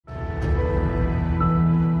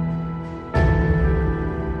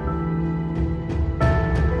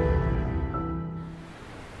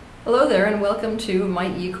Hello there and welcome to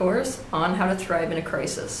my e-course on how to thrive in a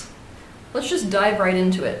crisis. Let's just dive right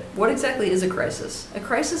into it. What exactly is a crisis? A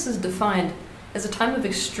crisis is defined as a time of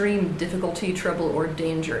extreme difficulty, trouble, or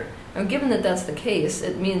danger. Now, given that that's the case,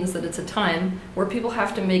 it means that it's a time where people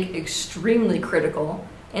have to make extremely critical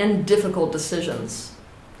and difficult decisions.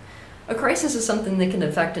 A crisis is something that can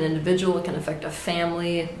affect an individual, it can affect a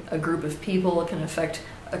family, a group of people, it can affect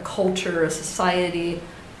a culture, a society,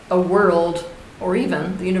 a world, or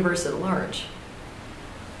even the universe at large.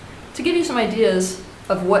 To give you some ideas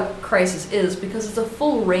of what crisis is, because it's a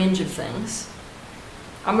full range of things,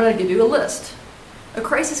 I'm going to give you a list. A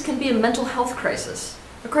crisis can be a mental health crisis.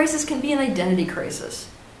 A crisis can be an identity crisis.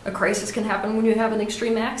 A crisis can happen when you have an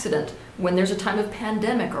extreme accident, when there's a time of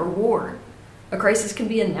pandemic or war. A crisis can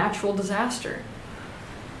be a natural disaster.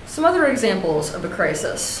 Some other examples of a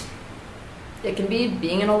crisis. It can be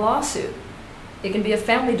being in a lawsuit. It can be a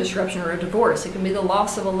family disruption or a divorce. It can be the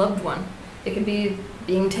loss of a loved one. It can be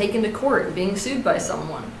being taken to court and being sued by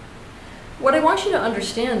someone. What I want you to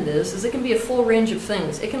understand is it can be a full range of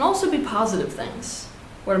things. It can also be positive things.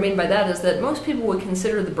 What I mean by that is that most people would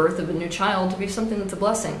consider the birth of a new child to be something that's a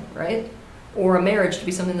blessing, right? Or a marriage to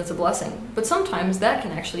be something that's a blessing. But sometimes that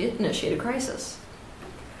can actually initiate a crisis.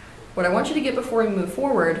 What I want you to get before we move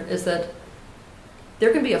forward is that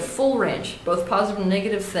there can be a full range, both positive and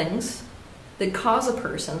negative things, that cause a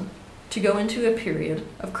person to go into a period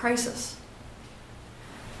of crisis.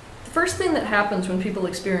 The first thing that happens when people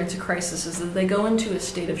experience a crisis is that they go into a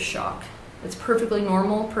state of shock. It's perfectly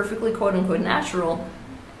normal, perfectly quote-unquote natural.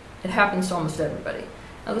 It happens to almost everybody.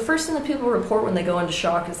 Now, the first thing that people report when they go into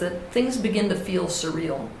shock is that things begin to feel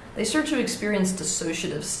surreal. They start to experience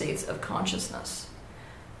dissociative states of consciousness.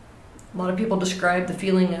 A lot of people describe the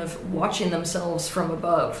feeling of watching themselves from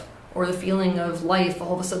above, or the feeling of life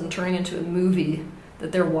all of a sudden turning into a movie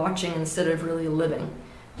that they're watching instead of really living.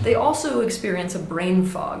 They also experience a brain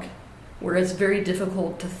fog, where it's very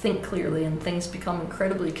difficult to think clearly and things become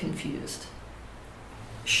incredibly confused.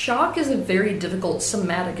 Shock is a very difficult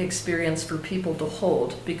somatic experience for people to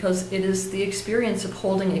hold because it is the experience of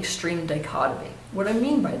holding extreme dichotomy. What I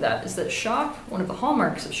mean by that is that shock, one of the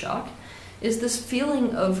hallmarks of shock, is this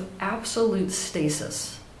feeling of absolute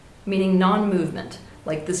stasis, meaning non-movement,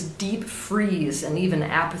 like this deep freeze and even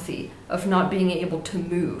apathy of not being able to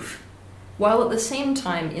move. While at the same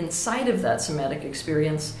time, inside of that somatic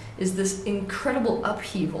experience is this incredible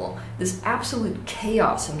upheaval, this absolute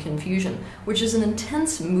chaos and confusion, which is an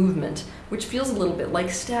intense movement, which feels a little bit like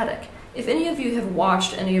static. If any of you have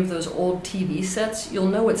watched any of those old TV sets, you'll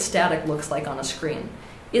know what static looks like on a screen.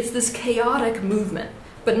 It's this chaotic movement,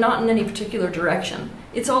 but not in any particular direction.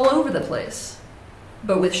 It's all over the place.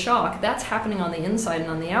 But with shock, that's happening on the inside, and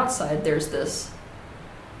on the outside, there's this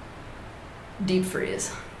deep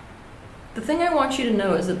freeze. The thing I want you to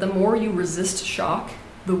know is that the more you resist shock,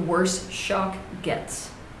 the worse shock gets.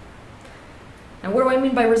 Now, what do I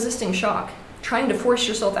mean by resisting shock? Trying to force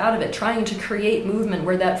yourself out of it, trying to create movement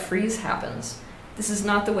where that freeze happens. This is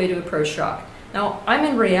not the way to approach shock. Now, I'm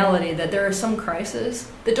in reality that there are some crises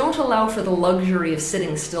that don't allow for the luxury of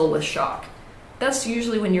sitting still with shock. That's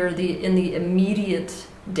usually when you're in the immediate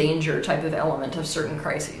danger type of element of certain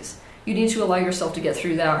crises. You need to allow yourself to get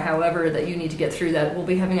through that, however that you need to get through that. We'll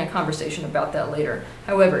be having a conversation about that later.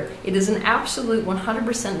 However, it is an absolute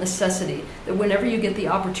 100% necessity that whenever you get the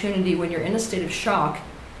opportunity, when you're in a state of shock,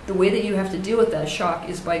 the way that you have to deal with that shock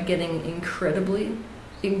is by getting incredibly,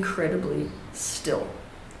 incredibly still.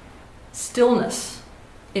 Stillness,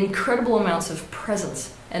 incredible amounts of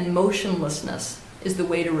presence and motionlessness is the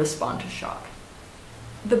way to respond to shock.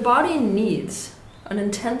 The body needs an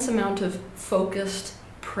intense amount of focused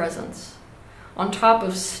presence on top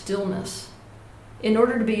of stillness in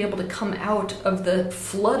order to be able to come out of the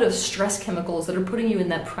flood of stress chemicals that are putting you in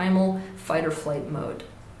that primal fight or flight mode.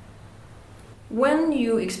 When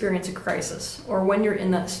you experience a crisis or when you're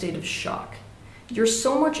in that state of shock, you're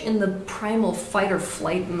so much in the primal fight or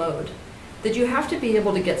flight mode that you have to be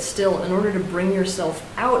able to get still in order to bring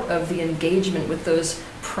yourself out of the engagement with those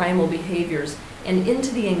primal behaviors and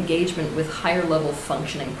into the engagement with higher level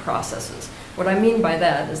functioning processes. What I mean by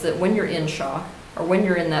that is that when you're in shock, or when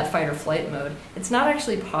you're in that fight or flight mode, it's not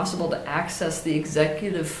actually possible to access the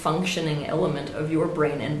executive functioning element of your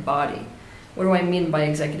brain and body. What do I mean by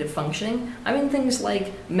executive functioning? I mean things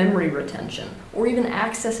like memory retention, or even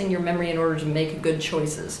accessing your memory in order to make good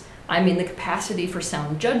choices. I mean the capacity for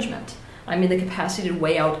sound judgment. I mean the capacity to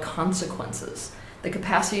weigh out consequences, the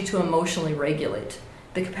capacity to emotionally regulate,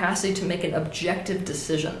 the capacity to make an objective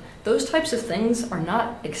decision. Those types of things are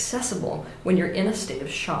not accessible when you're in a state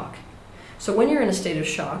of shock. So when you're in a state of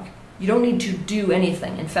shock, You don't need to do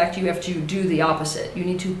anything. In fact, you have to do the opposite. You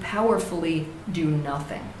need to powerfully do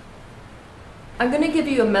nothing. I'm going to give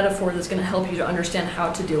you a metaphor that's going to help you to understand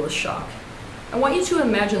how to deal with shock. I want you to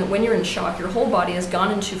imagine that when you're in shock, your whole body has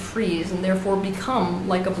gone into freeze and therefore become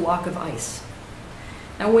like a block of ice.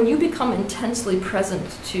 Now, when you become intensely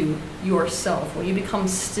present to yourself, when you become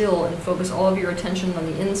still and focus all of your attention on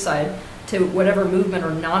the inside to whatever movement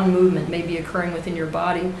or non-movement may be occurring within your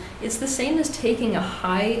body, it's the same as taking a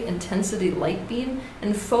high-intensity light beam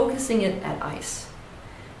and focusing it at ice.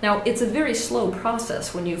 Now, it's a very slow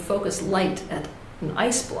process when you focus light at an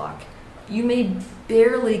ice block. You may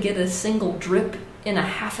barely get a single drip in a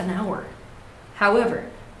half an hour. However,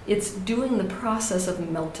 it's doing the process of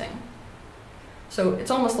melting. So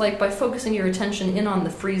it's almost like by focusing your attention in on the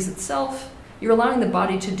freeze itself, you're allowing the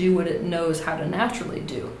body to do what it knows how to naturally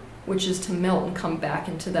do, which is to melt and come back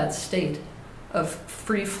into that state of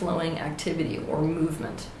free-flowing activity or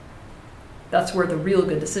movement. That's where the real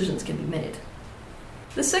good decisions can be made.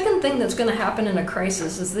 The second thing that's going to happen in a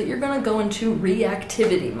crisis is that you're going to go into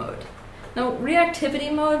reactivity mode. Now,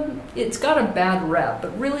 reactivity mode, it's got a bad rap,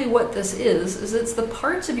 but really what this is it's the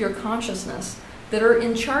parts of your consciousness that are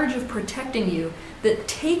in charge of protecting you, that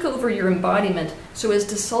take over your embodiment so as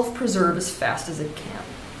to self-preserve as fast as it can.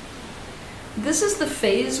 This is the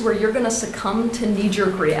phase where you're going to succumb to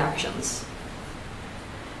knee-jerk reactions.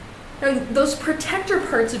 Now, those protector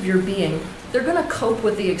parts of your being, they're going to cope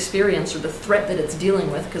with the experience or the threat that it's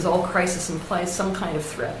dealing with, because all crisis implies some kind of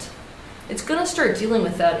threat. It's going to start dealing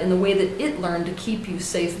with that in the way that it learned to keep you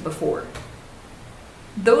safe before.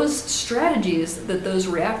 Those strategies that those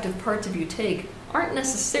reactive parts of you take aren't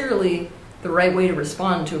necessarily the right way to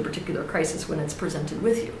respond to a particular crisis when it's presented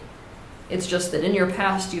with you. It's just that in your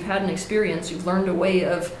past you've had an experience, you've learned a way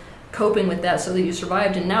of coping with that so that you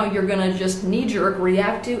survived, and now you're going to just knee-jerk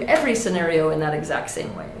react to every scenario in that exact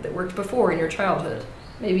same way that worked before in your childhood.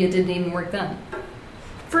 Maybe it didn't even work then.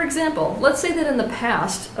 For example, let's say that in the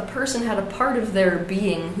past a person had a part of their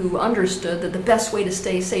being who understood that the best way to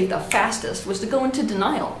stay safe the fastest was to go into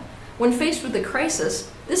denial. When faced with a crisis,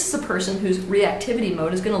 this is a person whose reactivity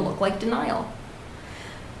mode is going to look like denial.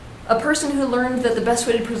 A person who learned that the best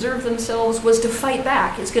way to preserve themselves was to fight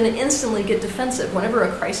back is going to instantly get defensive. Whenever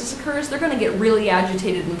a crisis occurs, they're going to get really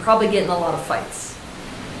agitated and probably get in a lot of fights.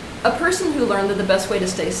 A person who learned that the best way to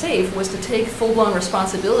stay safe was to take full-blown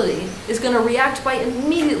responsibility is going to react by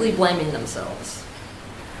immediately blaming themselves.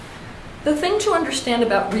 The thing to understand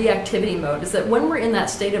about reactivity mode is that when we're in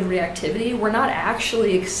that state of reactivity, we're not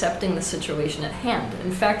actually accepting the situation at hand.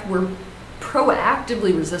 In fact, we're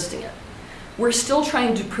proactively resisting it. We're still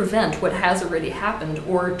trying to prevent what has already happened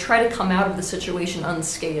or try to come out of the situation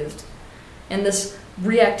unscathed. And this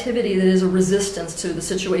reactivity that is a resistance to the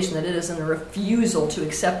situation that it is and a refusal to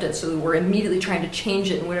accept it, so that we're immediately trying to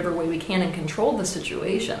change it in whatever way we can and control the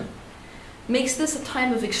situation, makes this a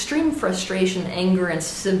time of extreme frustration, anger, and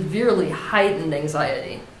severely heightened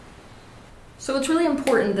anxiety. So it's really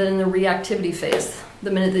important that in the reactivity phase,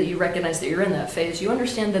 the minute that you recognize that you're in that phase, you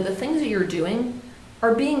understand that the things that you're doing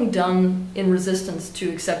are being done in resistance to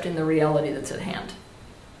accepting the reality that's at hand.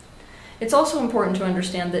 It's also important to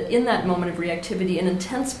understand that in that moment of reactivity, an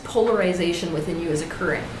intense polarization within you is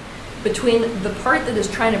occurring between the part that is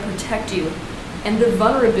trying to protect you and the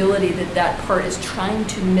vulnerability that that part is trying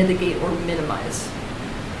to mitigate or minimize.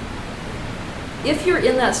 If you're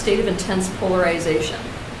in that state of intense polarization,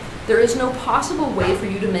 there is no possible way for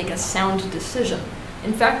you to make a sound decision.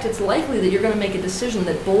 In fact, it's likely that you're going to make a decision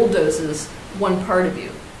that bulldozes one part of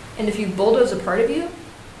you. And if you bulldoze a part of you,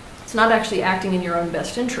 it's not actually acting in your own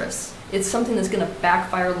best interests. It's something that's going to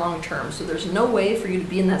backfire long term. So there's no way for you to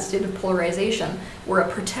be in that state of polarization where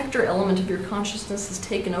a protector element of your consciousness has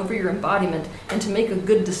taken over your embodiment and to make a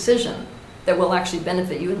good decision that will actually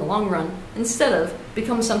benefit you in the long run, instead of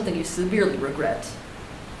become something you severely regret.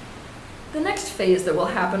 The next phase that will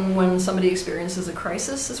happen when somebody experiences a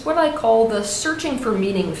crisis is what I call the searching for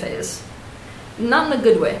meaning phase. Not in a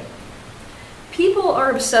good way. People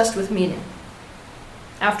are obsessed with meaning.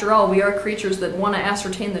 After all, we are creatures that want to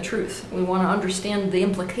ascertain the truth. We want to understand the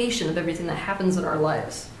implication of everything that happens in our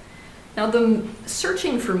lives. Now, the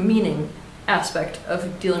searching for meaning aspect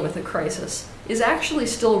of dealing with a crisis is actually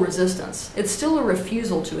still resistance. It's still a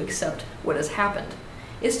refusal to accept what has happened.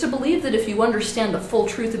 It's to believe that if you understand the full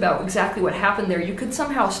truth about exactly what happened there, you could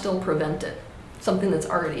somehow still prevent it, something that's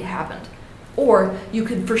already happened. Or you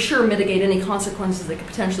could for sure mitigate any consequences that could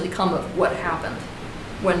potentially come of what happened,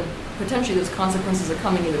 when potentially those consequences are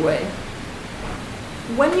coming either way.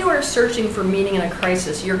 When you are searching for meaning in a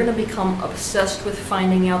crisis, you're going to become obsessed with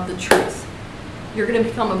finding out the truth. You're going to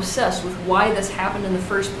become obsessed with why this happened in the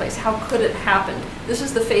first place. How could it happen? This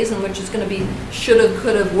is the phase in which it's going to be should've,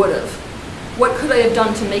 could've, would've. What could I have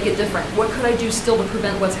done to make it different? What could I do still to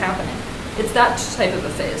prevent what's happening? It's that type of a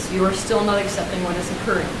phase. You are still not accepting what is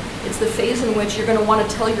occurring. It's the phase in which you're going to want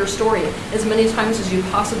to tell your story as many times as you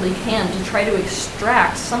possibly can to try to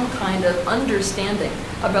extract some kind of understanding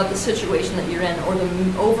about the situation that you're in or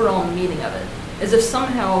the overall meaning of it. As if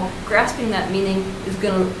somehow grasping that meaning is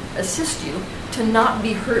going to assist you to not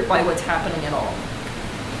be hurt by what's happening at all.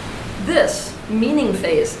 This meaning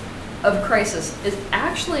phase of crisis is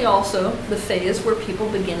actually also the phase where people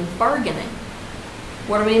begin bargaining.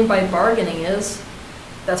 What I mean by bargaining is,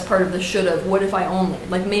 that's part of the should've, what if I only,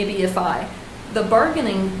 like maybe if I. The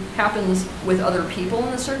bargaining happens with other people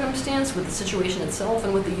in the circumstance, with the situation itself,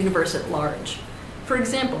 and with the universe at large. For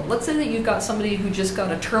example, let's say that you've got somebody who just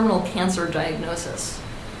got a terminal cancer diagnosis.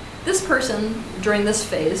 This person, during this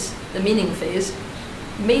phase, the meaning phase,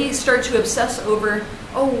 may start to obsess over,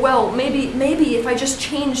 oh well, maybe if I just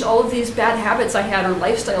changed all of these bad habits I had or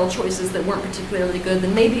lifestyle choices that weren't particularly good,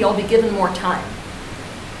 then maybe I'll be given more time.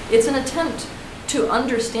 It's an attempt to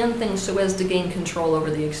understand things so as to gain control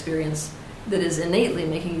over the experience that is innately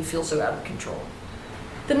making you feel so out of control.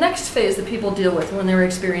 The next phase that people deal with when they're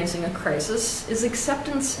experiencing a crisis is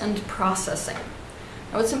acceptance and processing.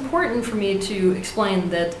 Now, it's important for me to explain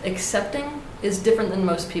that accepting is different than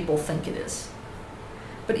most people think it is.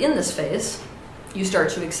 But in this phase, you start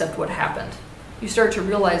to accept what happened. You start to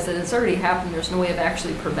realize that it's already happened, there's no way of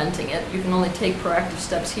actually preventing it. You can only take proactive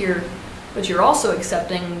steps here, but you're also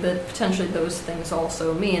accepting that potentially those things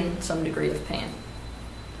also mean some degree of pain.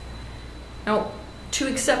 Now, to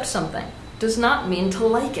accept something does not mean to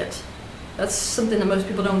like it. That's something that most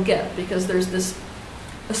people don't get, because there's this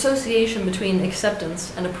association between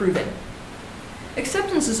acceptance and approving.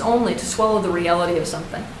 Acceptance is only to swallow the reality of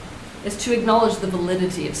something. It's to acknowledge the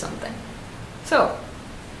validity of something. So,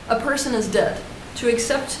 a person is dead. To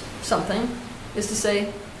accept something is to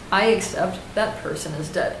say, I accept that person is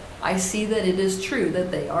dead. I see that it is true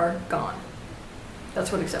that they are gone.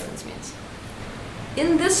 That's what acceptance means.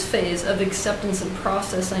 In this phase of acceptance and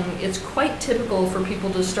processing, it's quite typical for people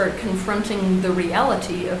to start confronting the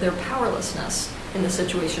reality of their powerlessness in the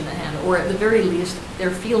situation at hand, or at the very least,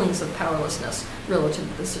 their feelings of powerlessness relative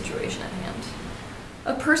to the situation at hand.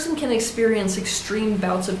 A person can experience extreme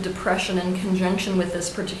bouts of depression in conjunction with this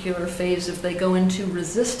particular phase if they go into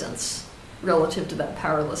resistance relative to that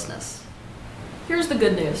powerlessness. Here's the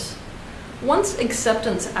good news. Once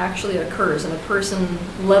acceptance actually occurs and a person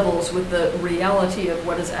levels with the reality of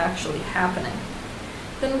what is actually happening,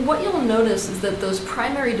 then what you'll notice is that those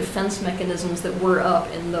primary defense mechanisms that were up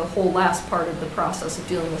in the whole last part of the process of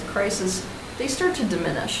dealing with crisis, they start to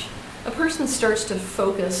diminish. A person starts to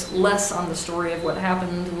focus less on the story of what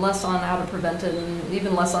happened and less on how to prevent it and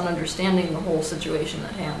even less on understanding the whole situation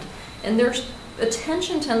at hand. And their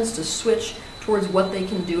attention tends to switch towards what they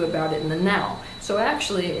can do about it in the now. So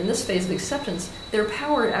actually, in this phase of acceptance, their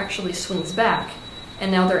power actually swings back,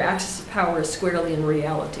 and now their axis of power is squarely in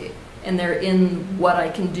reality. And they're in what I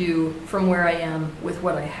can do from where I am with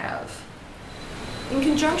what I have. In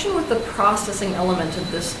conjunction with the processing element of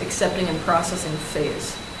this accepting and processing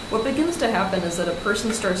phase, what begins to happen is that a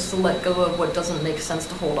person starts to let go of what doesn't make sense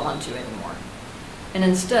to hold on to anymore. And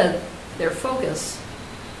instead, their focus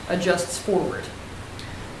adjusts forward.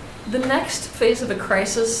 The next phase of a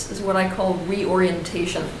crisis is what I call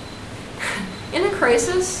reorientation. In a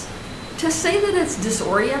crisis, to say that it's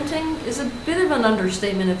disorienting is a bit of an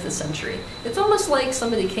understatement of the century. It's almost like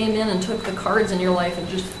somebody came in and took the cards in your life and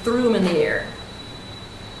just threw them in the air.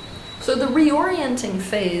 So the reorienting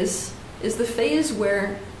phase is the phase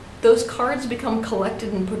where those cards become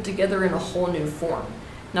collected and put together in a whole new form.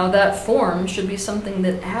 Now that form should be something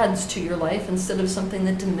that adds to your life instead of something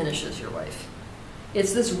that diminishes your life.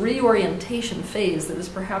 It's this reorientation phase that is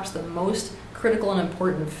perhaps the most critical and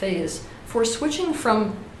important phase for switching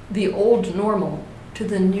from the old normal to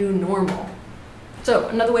the new normal. So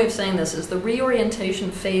another way of saying this is the reorientation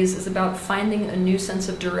phase is about finding a new sense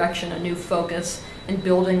of direction, a new focus, and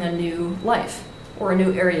building a new life, or a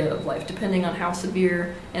new area of life, depending on how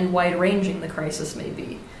severe and wide-ranging the crisis may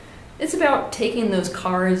be. It's about taking those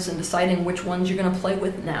cards and deciding which ones you're going to play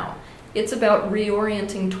with now. It's about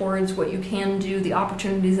reorienting towards what you can do, the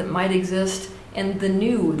opportunities that might exist, and the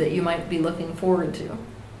new that you might be looking forward to.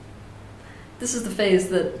 This is the phase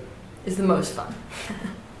that is the most fun.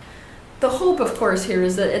 The hope, of course, here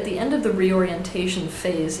is that at the end of the reorientation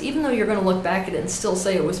phase, even though you're going to look back at it and still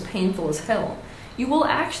say it was painful as hell, you will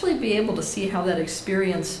actually be able to see how that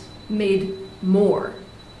experience made more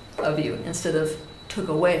of you instead of took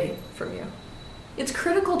away from you. It's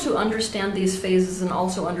critical to understand these phases and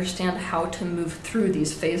also understand how to move through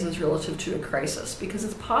these phases relative to a crisis, because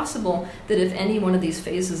it's possible that if any one of these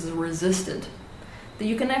phases is resisted, that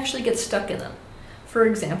you can actually get stuck in them. For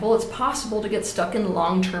example, it's possible to get stuck in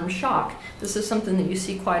long-term shock. This is something that you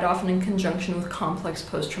see quite often in conjunction with complex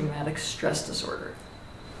post-traumatic stress disorder.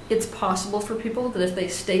 It's possible for people that if they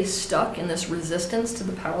stay stuck in this resistance to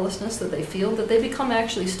the powerlessness that they feel, that they become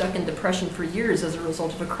actually stuck in depression for years as a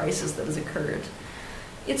result of a crisis that has occurred.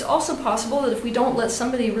 It's also possible that if we don't let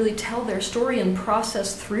somebody really tell their story and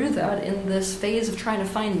process through that in this phase of trying to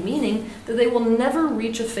find meaning, that they will never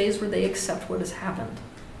reach a phase where they accept what has happened.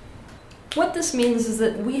 What this means is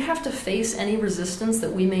that we have to face any resistance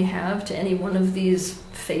that we may have to any one of these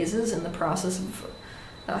phases in the process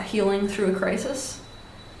of healing through a crisis.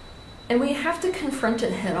 And we have to confront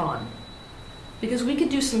it head on, because we could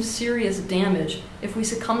do some serious damage if we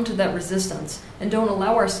succumb to that resistance and don't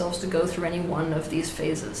allow ourselves to go through any one of these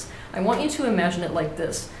phases. I want you to imagine it like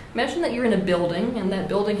this. Imagine that you're in a building, and that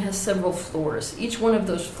building has several floors. Each one of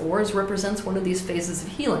those floors represents one of these phases of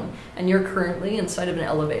healing, and you're currently inside of an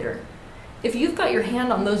elevator. If you've got your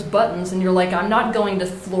hand on those buttons and you're like, I'm not going to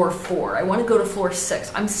floor 4, I want to go to floor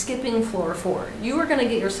 6, I'm skipping floor 4, you are going to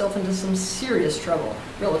get yourself into some serious trouble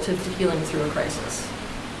relative to healing through a crisis.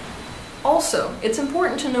 Also, it's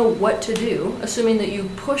important to know what to do, assuming that you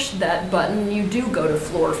push that button and you do go to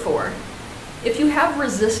floor 4. If you have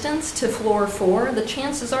resistance to floor 4, the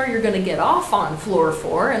chances are you're going to get off on floor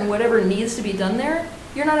 4, and whatever needs to be done there,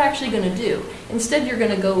 you're not actually going to do. Instead, you're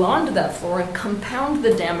going to go onto that floor and compound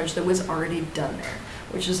the damage that was already done there,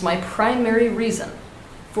 which is my primary reason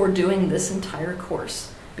for doing this entire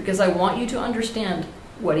course, because I want you to understand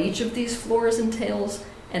what each of these floors entails,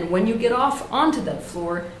 and when you get off onto that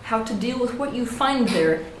floor, how to deal with what you find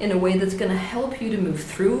there in a way that's going to help you to move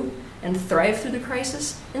through and thrive through the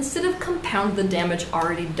crisis, instead of compound the damage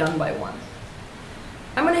already done by one.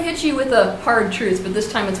 I'm going to hit you with a hard truth, but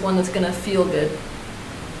this time it's one that's going to feel good.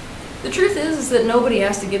 The truth is that nobody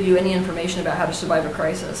has to give you any information about how to survive a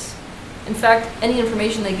crisis. In fact, any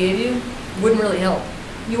information they gave you wouldn't really help.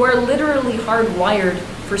 You are literally hardwired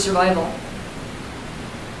for survival.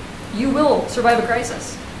 You will survive a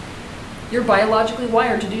crisis. You're biologically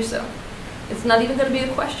wired to do so. It's not even going to be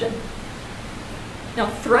a question. Now,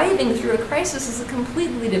 thriving through a crisis is a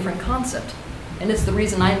completely different concept, and it's the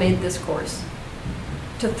reason I made this course.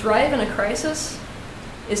 To thrive in a crisis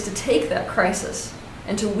is to take that crisis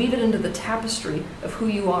and to weave it into the tapestry of who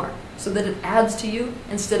you are, so that it adds to you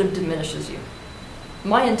instead of diminishes you.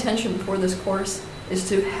 My intention for this course is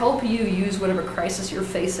to help you use whatever crisis you're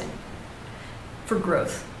facing for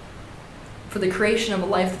growth, for the creation of a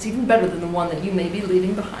life that's even better than the one that you may be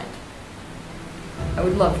leaving behind. I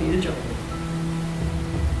would love for you to join me.